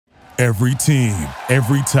Every team,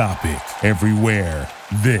 every topic, everywhere.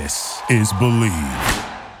 This is Believe.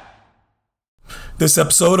 This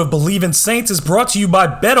episode of Believe in Saints is brought to you by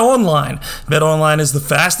BetOnline. BetOnline is the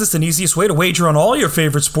fastest and easiest way to wager on all your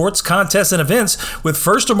favorite sports, contests, and events with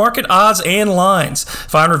first-to-market odds and lines.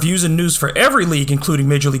 Find reviews and news for every league, including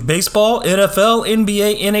Major League Baseball, NFL,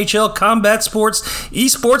 NBA, NHL, combat sports,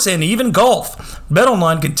 esports, and even golf.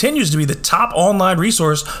 BetOnline continues to be the top online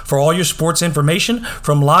resource for all your sports information,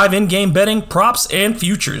 from live in-game betting, props, and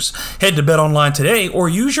futures. Head to BetOnline today or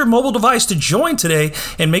use your mobile device to join today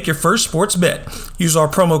and make your first sports bet. Use our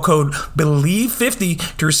promo code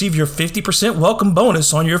BELIEVE50 to receive your 50% welcome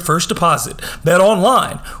bonus on your first deposit.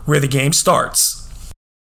 BetOnline, where the game starts.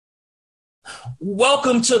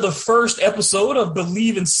 Welcome to the first episode of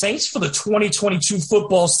Believe in Saints for the 2022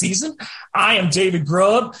 football season. I am David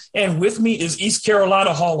Grubb, and with me is East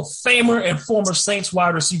Carolina Hall of Famer and former Saints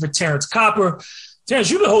wide receiver Terrence Copper.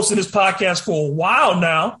 Terrence, you've been hosting this podcast for a while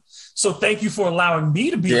now, so thank you for allowing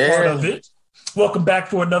me to be a part of it. Welcome back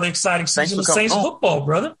for another exciting season of Saints football,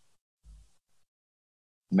 brother.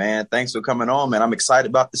 Man, thanks for coming on, man. I'm excited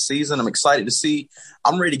about the season. I'm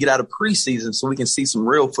ready to get out of preseason so we can see some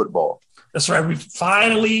real football. That's right. We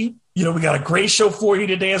finally, we got a great show for you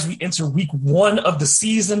today as we enter week 1 of the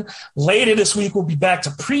season. Later this week, we'll be back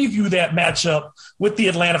to preview that matchup with the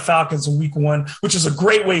Atlanta Falcons in week 1, which is a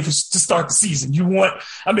great way to start the season. You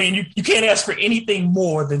can't ask for anything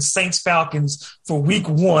more than Saints Falcons for week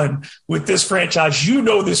 1 with this franchise. You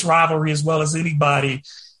know this rivalry as well as anybody.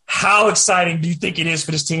 How exciting do you think it is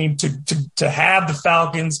for this team to have the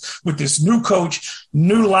Falcons with this new coach,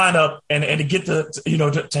 new lineup, and to get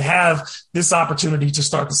to have this opportunity to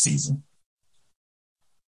start the season?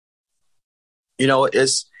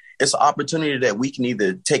 It's an opportunity that we can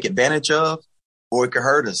either take advantage of or it could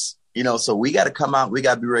hurt us. So we got to come out. We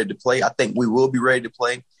got to be ready to play. I think we will be ready to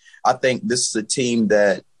play. I think this is a team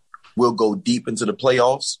that will go deep into the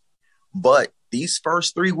playoffs. But these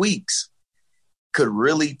first 3 weeks could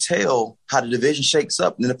really tell how the division shakes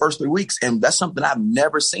up in the first 3 weeks. And that's something I've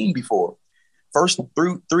never seen before. First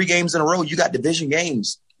three games in a row, you got division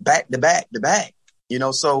games back to back to back.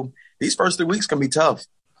 So these first 3 weeks can be tough.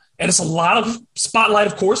 And it's a lot of spotlight,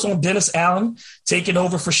 of course, on Dennis Allen taking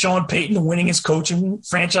over for Sean Payton and winning his coaching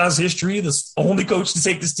franchise history, the only coach to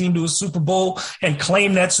take this team to a Super Bowl and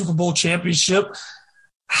claim that Super Bowl championship.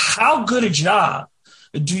 How good a job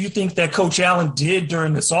do you think that Coach Allen did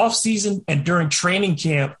during this offseason and during training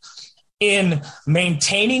camp in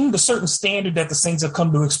maintaining the certain standard that the Saints have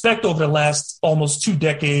come to expect over the last almost 2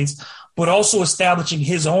 decades, but also establishing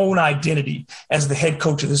his own identity as the head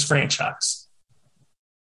coach of this franchise?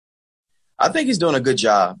 I think he's doing a good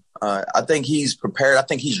job. I think he's prepared. I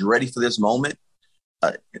think he's ready for this moment.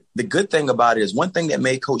 The good thing about it is one thing that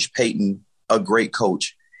made Coach Payton a great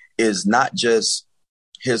coach is not just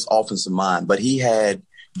his offensive mind, but he had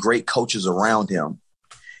great coaches around him.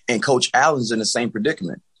 And Coach Allen's in the same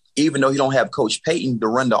predicament. Even though he don't have Coach Payton to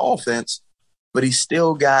run the offense, but he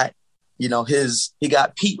still got, he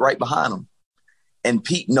got Pete right behind him. And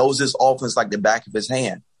Pete knows his offense like the back of his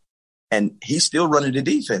hand. And he's still running the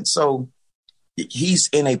defense. So he's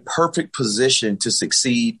in a perfect position to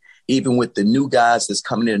succeed, even with the new guys that's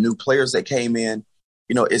coming in, the new players that came in.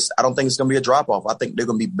 I don't think it's going to be a drop-off. I think they're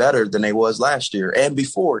going to be better than they was last year and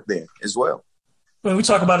before then as well. When we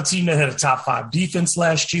talk about a team that had a top 5 defense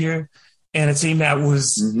last year and a team that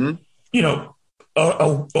was, a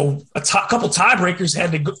couple tiebreakers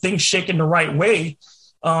had the things shaken the right way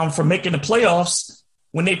for making the playoffs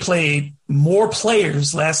when they played more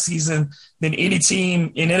players last season than any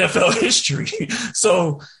team in NFL history.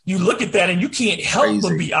 So you look at that and you can't help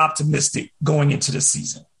but be optimistic going into the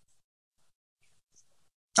season.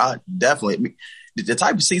 Definitely. The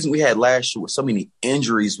type of season we had last year with so many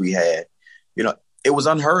injuries we had, it was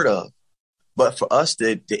unheard of. But for us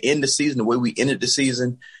to end the season the way we ended the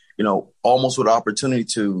season, almost with an opportunity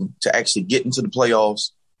to actually get into the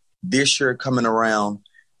playoffs this year coming around,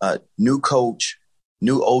 new coach,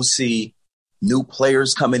 new OC, new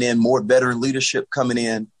players coming in, more veteran leadership coming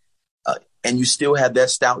in, and you still have that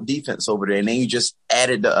stout defense over there. And then you just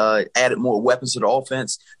added more weapons to the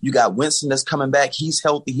offense. You got Winston that's coming back. He's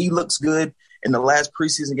healthy. He looks good in the last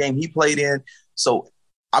preseason game he played in. So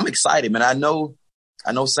I'm excited, man. I know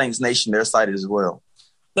Saints Nation, they're excited as well.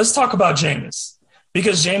 Let's talk about Jameis,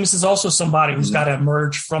 because Jameis is also somebody who's got to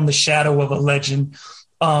emerge from the shadow of a legend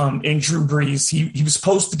in Drew Brees. He was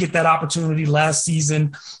supposed to get that opportunity last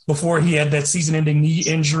season before he had that season-ending knee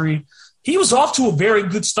injury. He was off to a very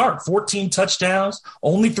good start, 14 touchdowns,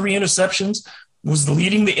 only 3 interceptions, was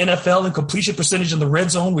leading the NFL in completion percentage in the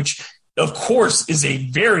red zone, which of course, is a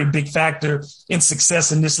very big factor in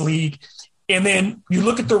success in this league. And then you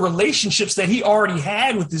look at the relationships that he already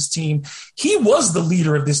had with this team. He was the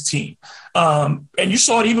leader of this team. And you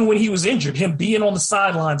saw it even when he was injured, him being on the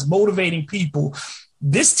sidelines, motivating people.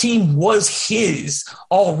 This team was his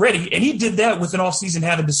already. And he did that with an offseason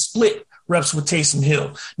having to split reps with Taysom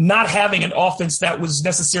Hill, not having an offense that was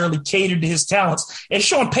necessarily catered to his talents. And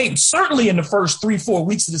Sean Payton, certainly in the first 3-4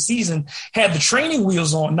 weeks of the season, had the training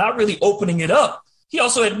wheels on, not really opening it up. He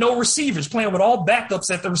also had no receivers, playing with all backups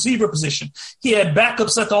at the receiver position. He had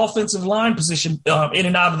backups at the offensive line position in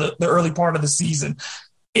and out of the early part of the season.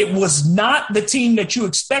 It was not the team that you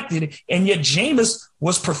expected, and yet Jameis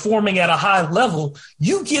was performing at a high level.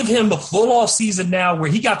 You give him a full off season now where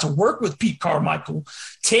he got to work with Pete Carmichael,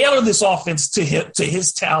 tailor this offense to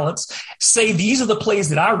his talents, say these are the plays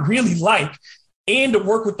that I really like, and to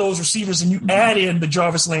work with those receivers, and you add in the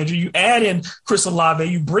Jarvis Landry, you add in Chris Olave,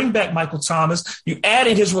 you bring back Michael Thomas, you add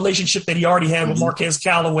in his relationship that he already had with Marquez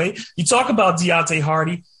Callaway. You talk about Deontay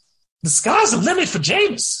Hardy. The sky's the limit for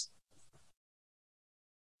Jameis.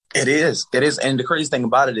 It is. And the crazy thing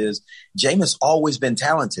about it is Jameis always been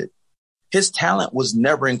talented. His talent was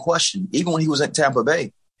never in question. Even when he was at Tampa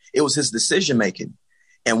Bay, it was his decision-making.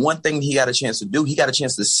 And one thing he got a chance to do, he got a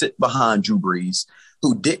chance to sit behind Drew Brees,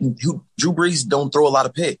 who Drew Brees don't throw a lot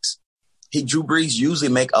of picks. Drew Brees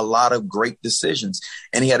usually make a lot of great decisions.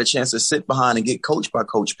 And he had a chance to sit behind and get coached by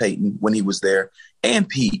Coach Payton when he was there, and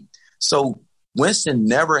Pete. So Winston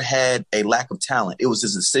never had a lack of talent. It was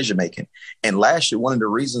his decision-making. And last year, one of the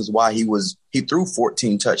reasons why he threw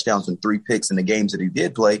 14 touchdowns and 3 picks in the games that he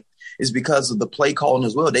did play is because of the play calling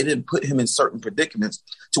as well. They didn't put him in certain predicaments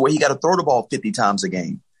to where he got to throw the ball 50 times a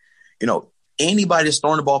game. You know, anybody that's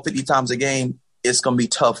throwing the ball 50 times a game, it's going to be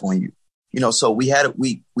tough on you. You know, so we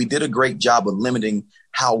did a great job of limiting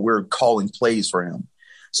how we're calling plays for him.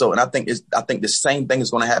 So, and I think the same thing is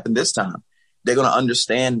going to happen this time. They're going to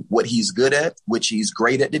understand what he's good at, which he's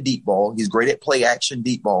great at the deep ball. He's great at play action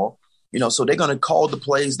deep ball. You know, so they're going to call the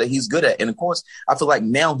plays that he's good at. And of course, I feel like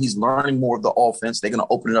now he's learning more of the offense. They're going to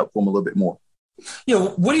open it up for him a little bit more. You know,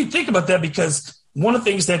 what do you think about that? Because one of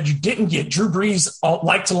the things that you didn't get, Drew Brees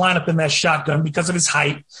liked to line up in that shotgun because of his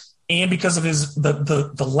height and because of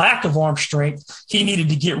the lack of arm strength. He needed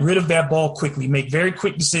to get rid of that ball quickly, make very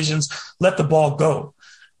quick decisions, let the ball go.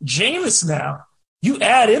 Jameis now, you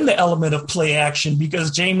add in the element of play action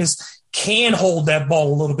because Jameis can hold that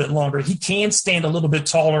ball a little bit longer. He can stand a little bit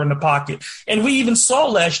taller in the pocket. And we even saw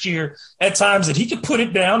last year at times that he could put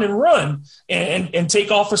it down and run and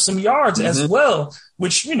take off for some yards as well,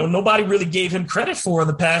 which, you know, nobody really gave him credit for in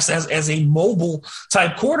the past as a mobile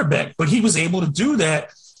type quarterback, but he was able to do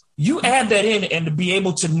that. You add that in, and to be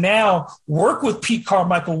able to now work with Pete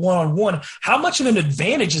Carmichael one-on-one, how much of an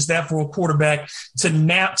advantage is that for a quarterback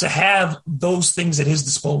to have those things at his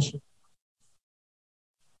disposal?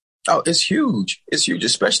 Oh, it's huge. It's huge,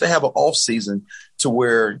 especially to have an off season to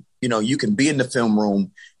where, you know, you can be in the film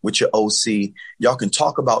room with your OC. Y'all can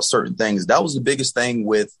talk about certain things. That was the biggest thing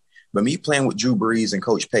with me playing with Drew Brees and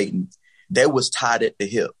Coach Payton. They was tied at the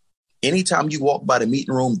hip. Anytime you walk by the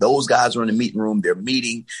meeting room, those guys are in the meeting room. They're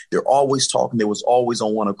meeting. They're always talking. They was always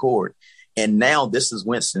on one accord. And now this is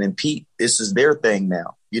Winston and Pete. This is their thing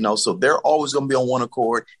now, you know, so they're always going to be on one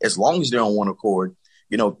accord. As long as they're on one accord,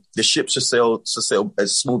 you know, the ship should sail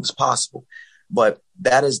as smooth as possible. But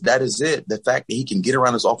that is it. The fact that he can get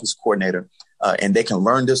around his offensive coordinator and they can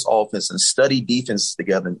learn this offense and study defense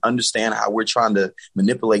together and understand how we're trying to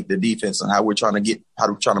manipulate the defense and how we're trying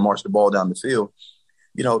to march the ball down the field.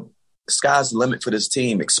 You know, the sky's the limit for this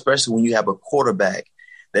team, especially when you have a quarterback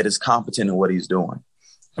that is competent in what he's doing.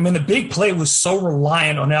 I mean, the big play was so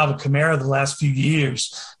reliant on Alvin Kamara the last few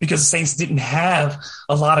years because the Saints didn't have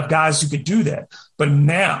a lot of guys who could do that. But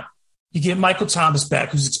now you get Michael Thomas back,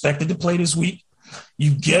 who's expected to play this week.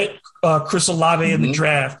 You get Chris Olave in the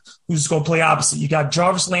draft, who's going to play opposite. You got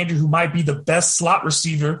Jarvis Landry, who might be the best slot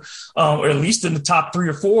receiver, or at least in the top 3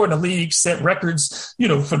 or 4 in the league, set records, you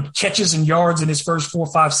know, for catches and yards in his first 4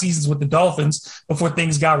 or 5 seasons with the Dolphins before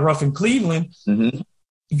things got rough in Cleveland.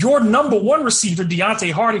 Your number 1 receiver,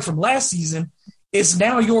 Deontay Hardy from last season, is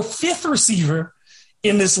now your 5th receiver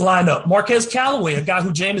in this lineup. Marquez Callaway, a guy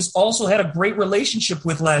who Jameis also had a great relationship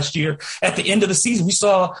with last year at the end of the season. We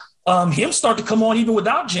saw him start to come on even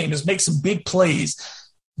without Jameis, make some big plays.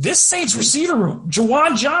 This Saints receiver room,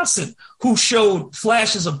 Juwan Johnson, who showed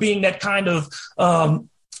flashes of being that kind of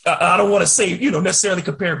I don't want to say, you know, necessarily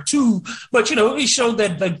compared to, but, you know, he showed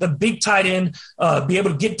that the big tight end, be able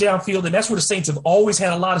to get downfield. And that's where the Saints have always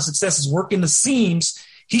had a lot of success, is working the seams.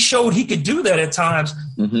 He showed he could do that at times.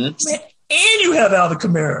 Man, and you have Alvin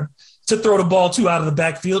Kamara to throw the ball to out of the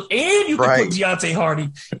backfield. And you can put Deontay Hardy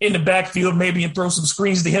in the backfield maybe and throw some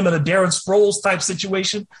screens to him in a Darren Sproles type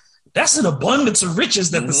situation. That's an abundance of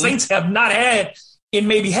riches that the Saints have not had in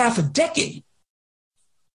maybe half a decade.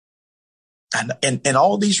 And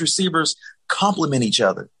all these receivers complement each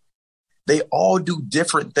other. They all do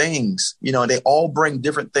different things. You know, they all bring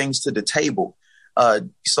different things to the table.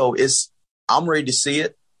 So I'm ready to see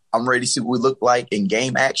it. I'm ready to see what we look like in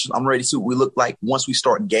game action. I'm ready to see what we look like once we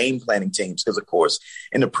start game planning teams. Because, of course,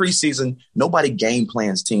 in the preseason, nobody game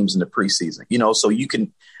plans teams in the preseason. You know, so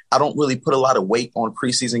I don't really put a lot of weight on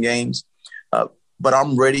preseason games. But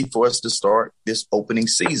I'm ready for us to start this opening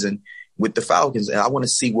season with the Falcons. And I want to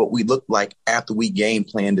see what we look like after we game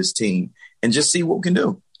plan this team and just see what we can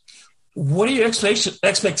do. What are your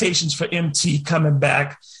expectations for MT coming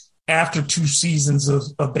back after 2 seasons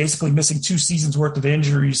of basically missing 2 seasons worth of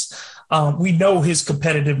injuries? We know his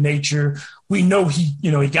competitive nature. We know he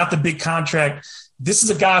got the big contract. This is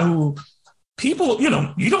a guy who people, you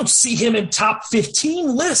don't see him in top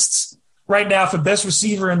 15 lists right now for best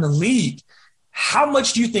receiver in the league. How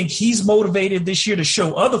much do you think he's motivated this year to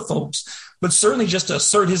show other folks, but certainly just to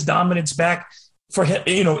assert his dominance back for him,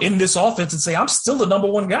 in this offense and say, I'm still the number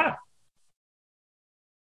one guy?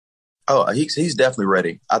 Oh, he's definitely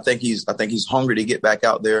ready. I think he's hungry to get back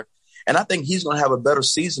out there. And I think he's going to have a better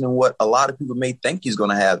season than what a lot of people may think he's going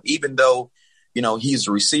to have, even though, he's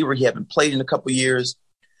a receiver. He hasn't played in a couple of years,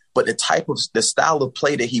 but the style of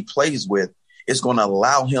play that he plays with is going to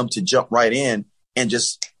allow him to jump right in and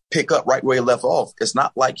just pick up right where he left off. It's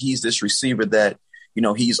not like he's this receiver that,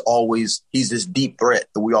 he's this deep threat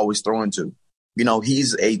that we always throw into.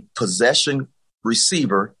 He's a possession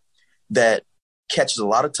receiver that catches a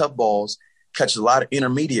lot of tough balls, catches a lot of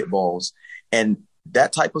intermediate balls. And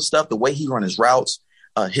that type of stuff, the way he runs his routes,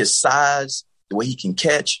 his size, the way he can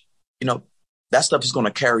catch, that stuff is going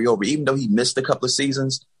to carry over, even though he missed a couple of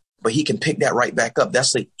seasons, but he can pick that right back up.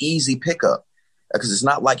 That's an easy pickup because it's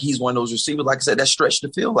not like he's one of those receivers, like I said, that stretch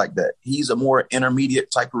the field like that. He's a more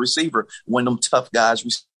intermediate type of receiver, one of them tough guys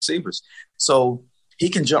receivers. So he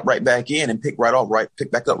can jump right back in and pick back up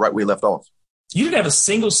right where he left off. You didn't have a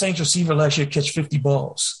single Saints receiver last year catch 50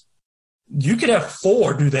 balls. You could have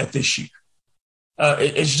 4 do that this year.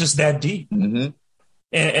 It's just that deep. Mm-hmm.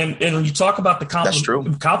 And when you talk about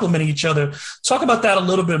complementing each other, talk about that a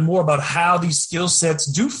little bit more about how these skill sets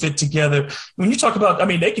do fit together. When you talk about,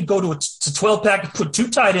 they could go to 12-pack, put 2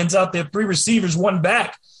 tight ends out there, 3 receivers, 1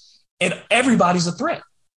 back, and everybody's a threat.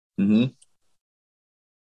 Mm-hmm.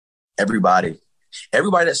 Everybody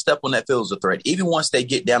that stepped on that field is a threat, even once they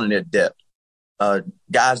get down in their depth.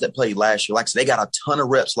 Guys that played last year, like I said, they got a ton of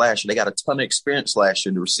reps last year. They got a ton of experience last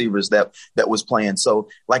year, the receivers that was playing. So,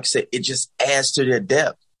 like I said, it just adds to their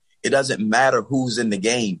depth. It doesn't matter who's in the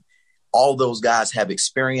game. All those guys have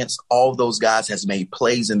experience. All those guys has made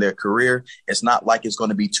plays in their career. It's not like it's going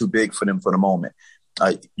to be too big for them for the moment.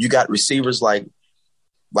 You got receivers like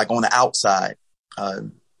on the outside. I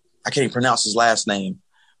can't even pronounce his last name.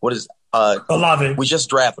 What is Olave? We just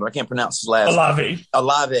drafted him. I can't pronounce his last name.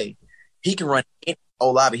 Olave. He can run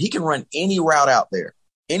Olave. He can run any route out there.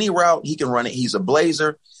 Any route, he can run it. He's a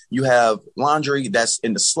blazer. You have Landry that's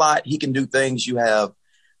in the slot. He can do things. You have,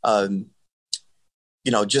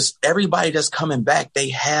 just everybody that's coming back. They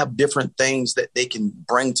have different things that they can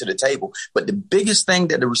bring to the table. But the biggest thing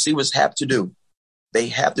that the receivers have to do,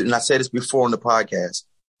 and I said this before on the podcast,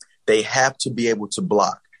 they have to be able to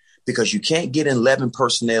block because you can't get 11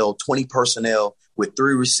 personnel, 20 personnel with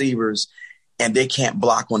 3 receivers and they can't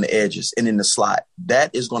block on the edges and in the slot.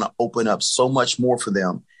 That is going to open up so much more for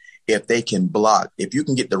them if they can block. If you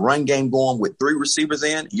can get the run game going with 3 receivers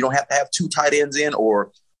in, you don't have to have 2 tight ends in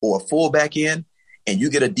or a fullback in, and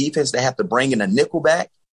you get a defense that have to bring in a nickel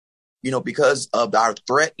back, because of our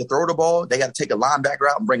threat to throw the ball, they got to take a linebacker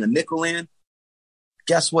out and bring a nickel in.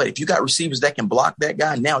 Guess what? If you got receivers that can block that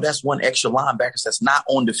guy, now that's 1 extra linebacker that's not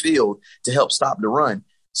on the field to help stop the run.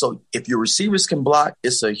 So if your receivers can block,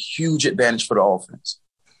 it's a huge advantage for the offense.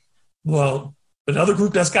 Well, another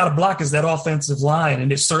group that's got to block is that offensive line,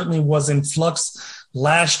 and it certainly was in flux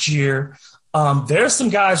last year. There are some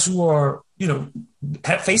guys who are,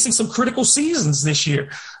 facing some critical seasons this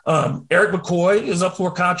year. Eric McCoy is up for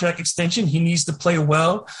a contract extension. He needs to play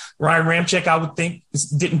well. Ryan Ramczyk, I would think,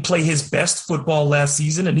 didn't play his best football last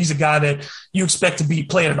season, and he's a guy that you expect to be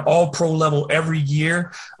playing at an all-pro level every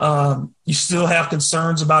year. You still have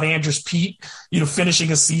concerns about Andrus Peat,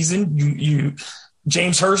 finishing a season.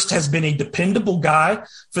 James Hurst has been a dependable guy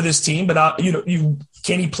for this team, but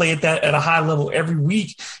can he play at a high level every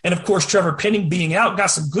week? And of course, Trevor Penning being out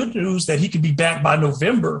got some good news that he could be back by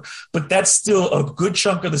November, but that's still a good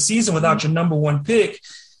chunk of the season without your number 1 pick.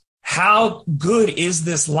 how good is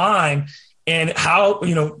this line, and how,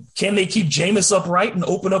 can they keep Jameis upright and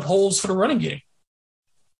open up holes for the running game?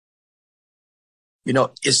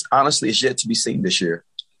 It's yet to be seen this year.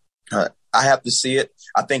 I have to see it.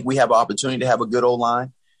 I think we have an opportunity to have a good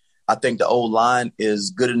O-line. I think the O-line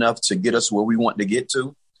is good enough to get us where we want to get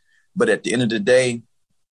to. But at the end of the day,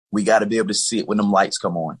 we got to be able to see it when them lights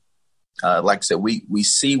come on. Like I said, we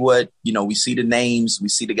see we see the names, we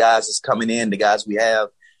see the guys that's coming in, the guys we have,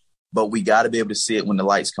 but we got to be able to see it when the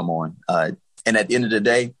lights come on. And at the end of the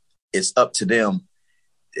day, it's up to them,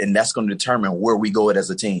 and that's going to determine where we go as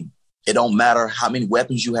a team. It don't matter how many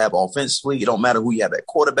weapons you have offensively. It don't matter who you have at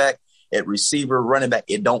quarterback, at receiver, running back.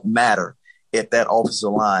 It don't matter if that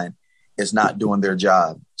offensive line is not doing their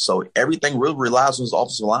job. So everything really relies on his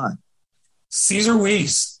offensive line. Cesar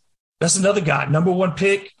Ruiz, that's another guy, number one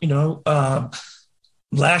pick.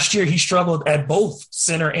 Last year he struggled at both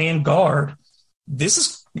center and guard. This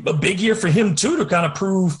is a big year for him too, to kind of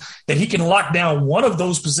prove that he can lock down one of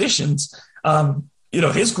those positions.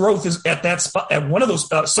 His growth is at that spot, at one of those,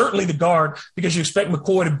 certainly the guard, because you expect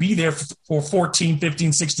McCoy to be there for 14,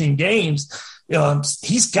 15, 16 games.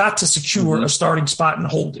 He's got to secure a starting spot and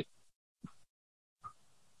hold it.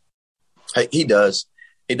 Hey, he does.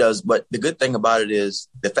 But the good thing about it is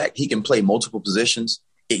the fact he can play multiple positions,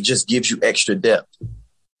 it just gives you extra depth.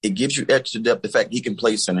 It gives you extra depth. The fact he can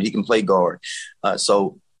play center, he can play guard.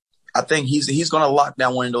 So I think he's going to lock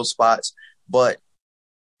down one of those spots, but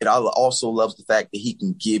it also loves the fact that he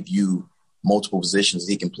can give you multiple positions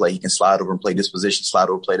he can play. He can slide over and play this position, slide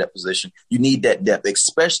over and play that position. You need that depth,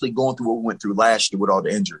 especially going through what we went through last year with all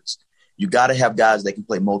the injuries. You got to have guys that can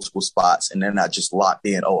play multiple spots, and they're not just locked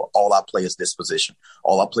in, all I play is this position,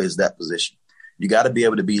 all I play is that position. You got to be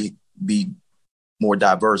able to be more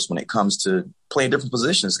diverse when it comes to playing different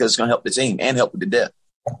positions, because it's going to help the team and help with the depth.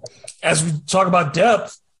 As we talk about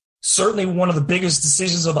depth, certainly one of the biggest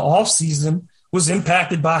decisions of the offseason was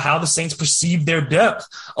impacted by how the Saints perceived their depth,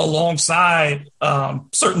 alongside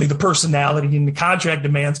certainly the personality and the contract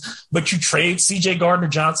demands. But you trade C.J.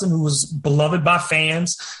 Gardner-Johnson, who was beloved by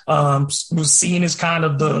fans, was seen as kind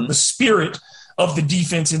of the spirit of the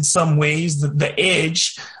defense in some ways, the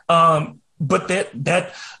edge. But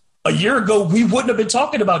that a year ago, we wouldn't have been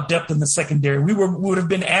talking about depth in the secondary. We would have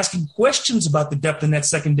been asking questions about the depth in that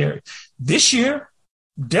secondary. This year,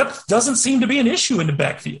 depth doesn't seem to be an issue in the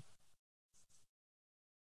backfield.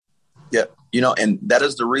 Yeah, and that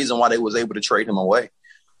is the reason why they was able to trade him away.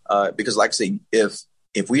 Because, like I say,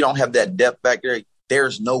 if we don't have that depth back there,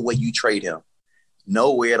 there's no way you trade him.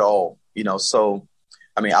 No way at all. So,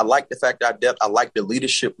 I like the fact that our depth. I like the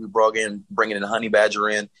leadership we brought in, bringing in the Honey Badger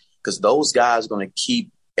in, because those guys are going to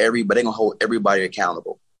keep everybody, they're going to hold everybody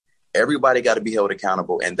accountable. Everybody got to be held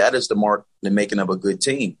accountable. And that is the making of a good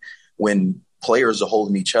team, when players are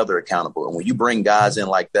holding each other accountable. And when you bring guys in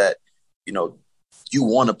like that, you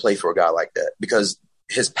want to play for a guy like that, because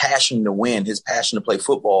his passion to win, his passion to play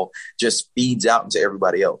football just feeds out into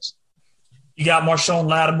everybody else. You got Marshawn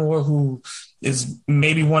Lattimore, who is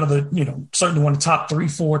maybe one of the, certainly one of the top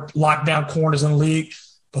 3-4 lockdown corners in the league.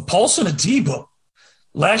 But Paulson Adebo,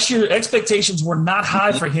 last year expectations were not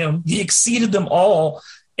high for him. He exceeded them all.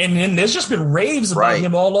 And then there's just been raves about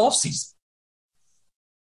him all offseason.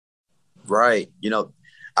 Right.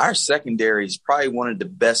 Our secondary is probably one of the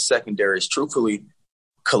best secondaries. Truthfully,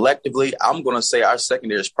 collectively, I'm going to say our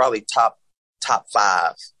secondary is probably top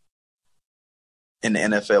 5 in the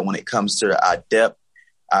NFL when it comes to our depth,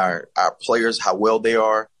 our players, how well they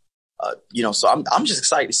are. So I'm just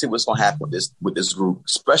excited to see what's going to happen with this group,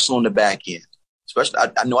 especially on the back end. Especially,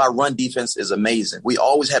 I know our run defense is amazing. We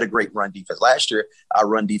always had a great run defense. Last year, our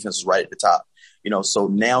run defense was right at the top. So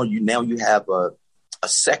now you have a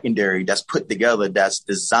secondary that's put together, that's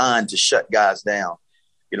designed to shut guys down.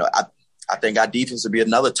 I think our defense will be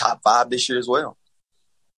another top 5 this year as well.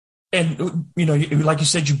 And, like you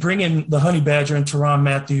said, you bring in the Honey Badger and Tyrann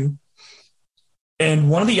Mathieu. And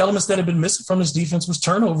one of the elements that had been missing from this defense was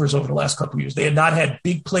turnovers over the last couple of years. They had not had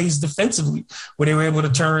big plays defensively where they were able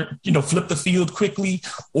to flip the field quickly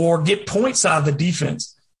or get points out of the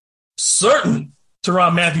defense. Certainly,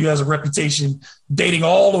 Tyrann Mathieu has a reputation dating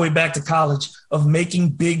all the way back to college of making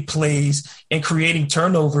big plays and creating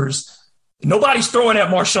turnovers. Nobody's throwing at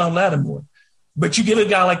Marshawn Lattimore, but you get a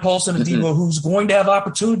guy like Paulson Adebo who's going to have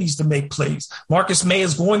opportunities to make plays. Marcus May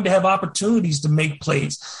is going to have opportunities to make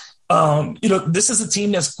plays. This is a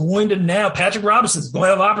team that's going to now, Patrick Robinson is going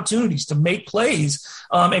to have opportunities to make plays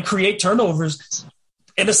and create turnovers.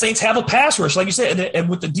 And the Saints have a pass rush, like you said, and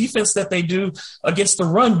with the defense that they do against the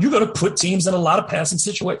run, you're going to put teams in a lot of passing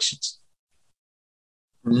situations.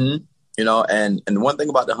 Mm-hmm. And one thing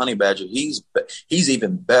about the Honey Badger, he's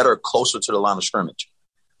even better closer to the line of scrimmage.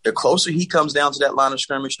 The closer he comes down to that line of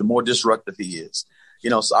scrimmage, the more disruptive he is.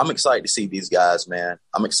 So I'm excited to see these guys, man.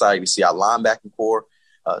 I'm excited to see our linebacking core,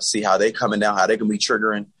 see how they coming down, how they can be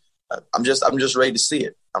triggering. I'm just ready to see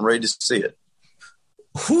it. I'm ready to see it.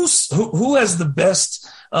 Who has the best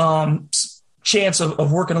chance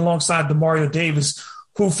of working alongside Demario Davis,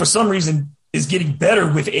 who for some reason is getting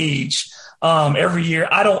better with age every year?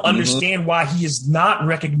 I don't understand why he is not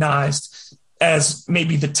recognized as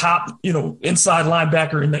maybe the top, inside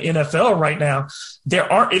linebacker in the NFL right now.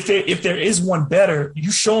 If there is one better,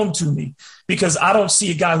 you show him to me, because I don't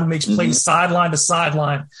see a guy who makes plays sideline to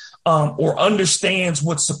sideline or understands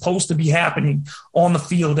what's supposed to be happening on the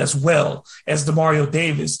field as well as Demario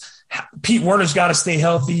Davis. Pete Werner's got to stay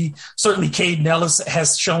healthy. Certainly Caden Ellis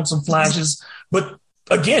has shown some flashes, but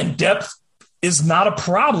again, depth is not a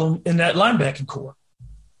problem in that linebacking core.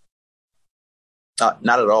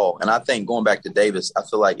 Not at all. And I think going back to Davis, I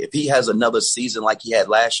feel like if he has another season like he had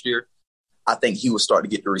last year, I think he will start to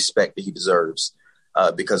get the respect that he deserves.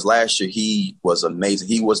 Because last year he was amazing.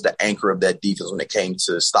 He was the anchor of that defense when it came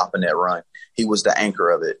to stopping that run. He was the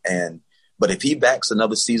anchor of it. But if he backs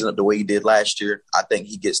another season up the way he did last year, I think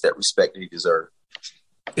he gets that respect that he deserves.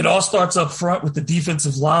 It all starts up front with the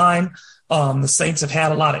defensive line. The Saints have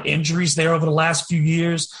had a lot of injuries there over the last few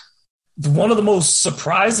years. One of the most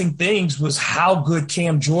surprising things was how good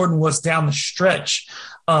Cam Jordan was down the stretch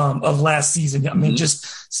of last season. I mean,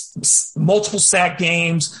 just multiple sack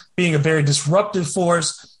games, being a very disruptive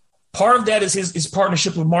force. Part of that is his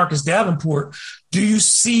partnership with Marcus Davenport. Do you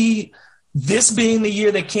see this being the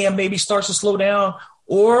year that Cam maybe starts to slow down,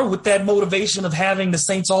 or with that motivation of having the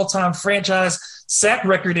Saints all-time franchise sack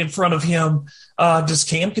record in front of him, does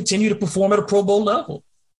Cam continue to perform at a Pro Bowl level?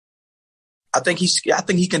 I think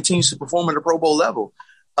he continues to perform at a Pro Bowl level.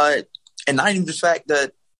 And not even the fact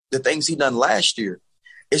that the things he done last year,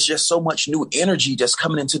 it's just so much new energy just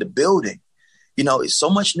coming into the building. It's so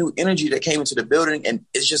much new energy that came into the building, and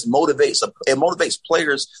it just motivates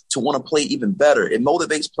players to want to play even better. It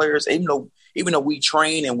motivates players, even though we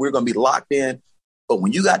train and we're going to be locked in. But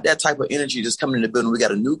when you got that type of energy just coming in the building, we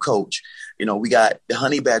got a new coach. We got the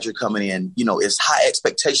Honey Badger coming in. It's high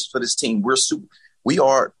expectations for this team.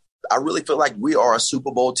 I really feel like we are a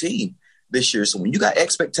Super Bowl team this year. So when you got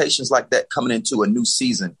expectations like that coming into a new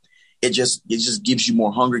season, it just gives you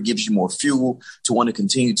more hunger, gives you more fuel to want to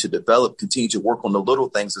continue to develop, continue to work on the little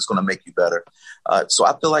things that's going to make you better. So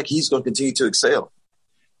I feel like he's going to continue to excel.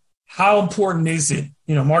 How important is it?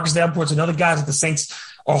 Marcus Davenport's another guy that the Saints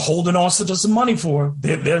are holding on to some money for.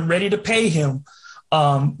 They're ready to pay him.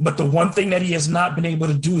 But the one thing that he has not been able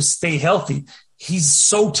to do is stay healthy. He's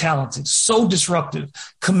so talented, so disruptive,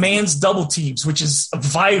 commands double teams, which is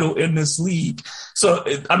vital in this league. So,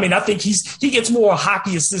 I think he gets more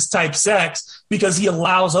hockey assist type sacks because he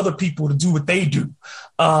allows other people to do what they do.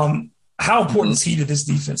 How important is he to this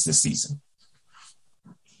defense this season?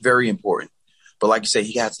 Very important. But like you say,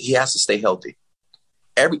 he has to stay healthy.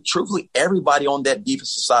 Truthfully, everybody on that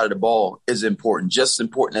defensive side of the ball is important, just as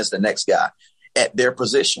important as the next guy at their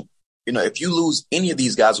position. If you lose any of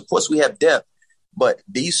these guys, of course we have depth. But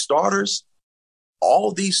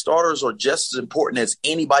all these starters are just as important as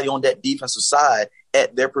anybody on that defensive side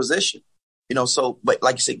at their position. But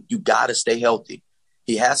like you said, you got to stay healthy.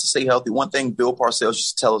 He has to stay healthy. One thing Bill Parcells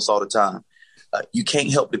used to tell us all the time, you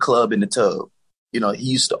can't help the club in the tub. He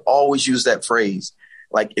used to always use that phrase.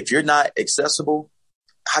 Like, if you're not accessible,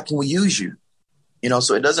 how can we use you?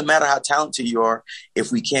 So it doesn't matter how talented you are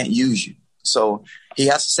if we can't use you. So he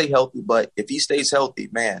has to stay healthy. But if he stays healthy,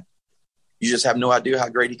 man, you just have no idea how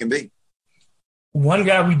great he can be. One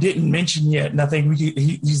guy we didn't mention yet, and I think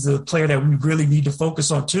he's the player that we really need to focus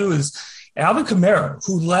on too, is Alvin Kamara,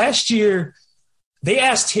 who last year they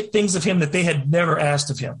asked things of him that they had never asked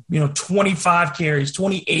of him. 25 carries,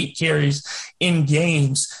 28 carries in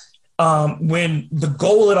games, when the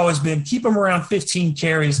goal had always been keep him around 15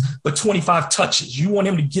 carries, but 25 touches. You want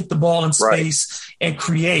him to get the ball in space and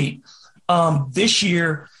create. This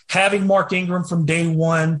year, having Mark Ingram from day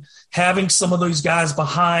one, having some of those guys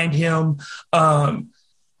behind him. Alvin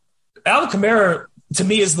Kamara, to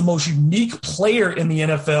me, is the most unique player in the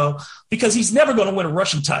NFL because he's never going to win a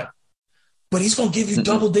rushing title, but he's going to give you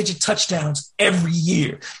double-digit touchdowns every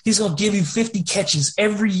year. He's going to give you 50 catches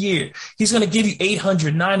every year. He's going to give you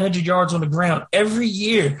 800, 900 yards on the ground every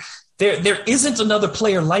year. There isn't another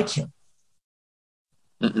player like him.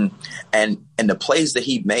 And the plays that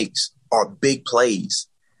he makes are big plays.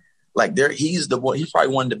 Like he's probably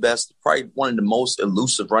one of the best, probably one of the most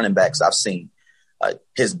elusive running backs I've seen.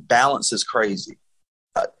 His balance is crazy.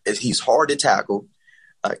 He's hard to tackle.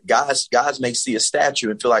 Guys may see a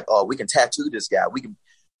statue and feel like, oh, we can tattoo this guy.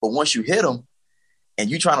 But once you hit him and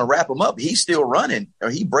you trying to wrap him up, he's still running, or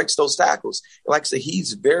he breaks those tackles. Like I said,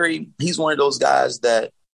 he's one of those guys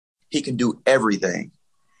that he can do everything.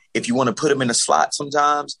 If you want to put him in a slot,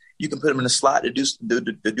 sometimes you can put him in a slot to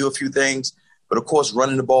do a few things. But of course,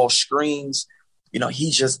 running the ball, screens,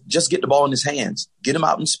 he just get the ball in his hands, get him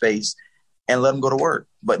out in space, and let him go to work.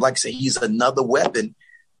 But like I said, he's another weapon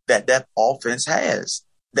that offense has.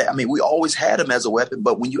 We always had him as a weapon,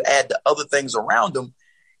 but when you add the other things around him,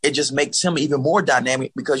 it just makes him even more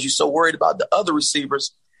dynamic because you're so worried about the other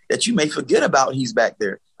receivers that you may forget about he's back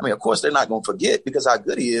there. Of course, they're not going to forget because how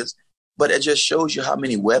good he is, but it just shows you how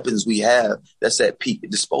many weapons we have that's at peak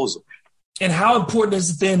disposal. And how important is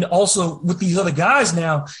it then also with these other guys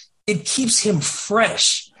now, it keeps him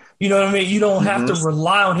fresh. You know what I mean? You don't have to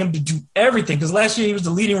rely on him to do everything because last year he was the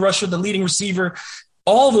leading rusher, the leading receiver,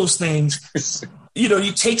 all those things.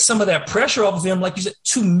 You take some of that pressure off of him, like you said,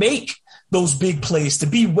 to make those big plays, to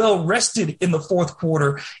be well rested in the fourth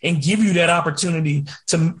quarter and give you that opportunity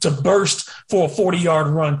to burst for a 40-yard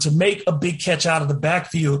run, to make a big catch out of the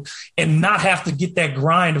backfield and not have to get that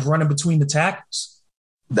grind of running between the tackles.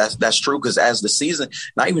 That's true, because as the season,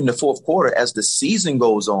 not even the fourth quarter, as the season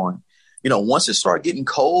goes on, once it starts getting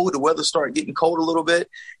cold, the weather starts getting cold a little bit,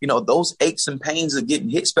 those aches and pains are getting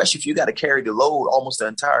hit, especially if you got to carry the load almost the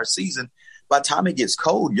entire season. By the time it gets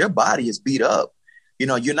cold, your body is beat up.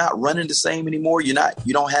 You're not running the same anymore. You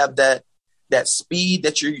don't have that speed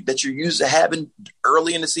that you're used to having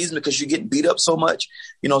early in the season because you're getting beat up so much.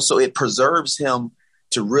 So it preserves him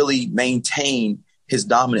to really maintain his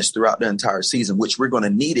dominance throughout the entire season, which we're going to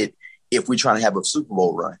need it if we're trying to have a Super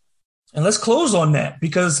Bowl run. And let's close on that,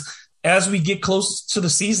 because as we get close to the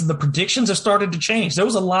season, the predictions have started to change. There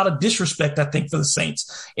was a lot of disrespect, I think, for the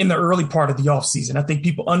Saints in the early part of the offseason. I think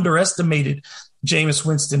people underestimated Jameis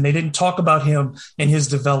Winston. They didn't talk about him and his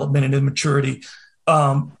development and his maturity.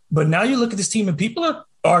 But now you look at this team and people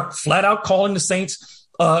are flat out calling the Saints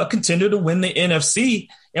a contender to win the NFC.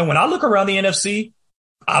 And when I look around the NFC,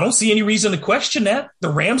 I don't see any reason to question that. The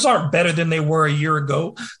Rams aren't better than they were a year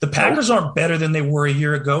ago. The Packers aren't better than they were a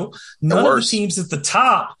year ago. None of the teams at the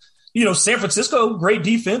top, San Francisco, great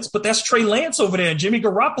defense, but that's Trey Lance over there and Jimmy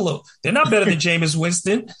Garoppolo. They're not better than Jameis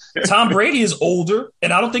Winston. Tom Brady is older,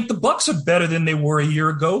 and I don't think the Bucs are better than they were a year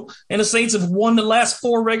ago. And the Saints have won the last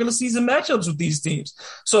 4 regular season matchups with these teams.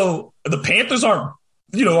 So the Panthers aren't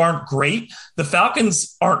great. The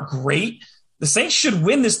Falcons aren't great. The Saints should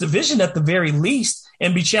win this division at the very least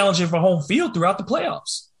and be challenging for home field throughout the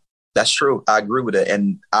playoffs. That's true. I agree with it.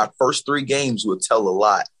 And our first 3 games will tell a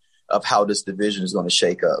lot of how this division is going to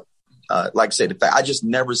shake up. Like I said, I just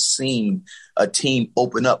never seen a team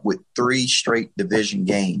open up with 3 straight division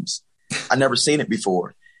games. I never seen it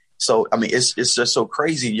before. So, it's just so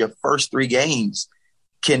crazy. Your first 3 games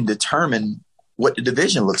can determine what the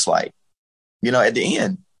division looks like. At the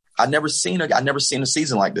end, I never seen a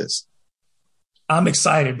season like this. I'm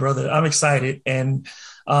excited, brother. I'm excited. And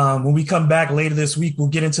when we come back later this week, we'll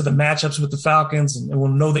get into the matchups with the Falcons and we'll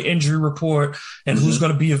know the injury report and who's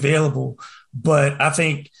going to be available. But I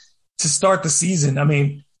think to start the season,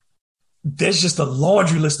 there's just a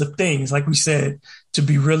laundry list of things, like we said, to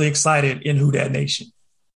be really excited in Who Dat Nation.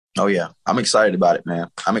 Oh, yeah. I'm excited about it, man.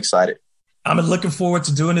 I'm excited. I'm looking forward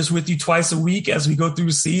to doing this with you twice a week as we go through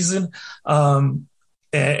the season. And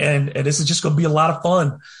this is just going to be a lot of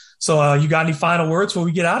fun. So you got any final words before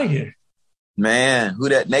we get out of here? Man, Who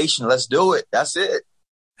Dat Nation, let's do it. That's it.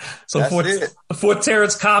 So for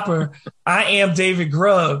Terrence Copper, I am David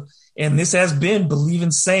Grubb, and this has been Believe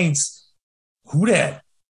in Saints. Who Dat?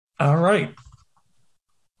 All right.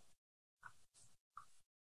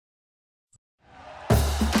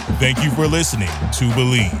 Thank you for listening to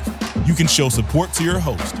Believe. You can show support to your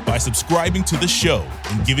host by subscribing to the show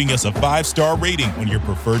and giving us a 5-star rating on your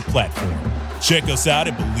preferred platform. Check us out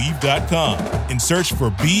at Believe.com and search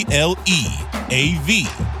for BLEAV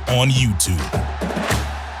on YouTube.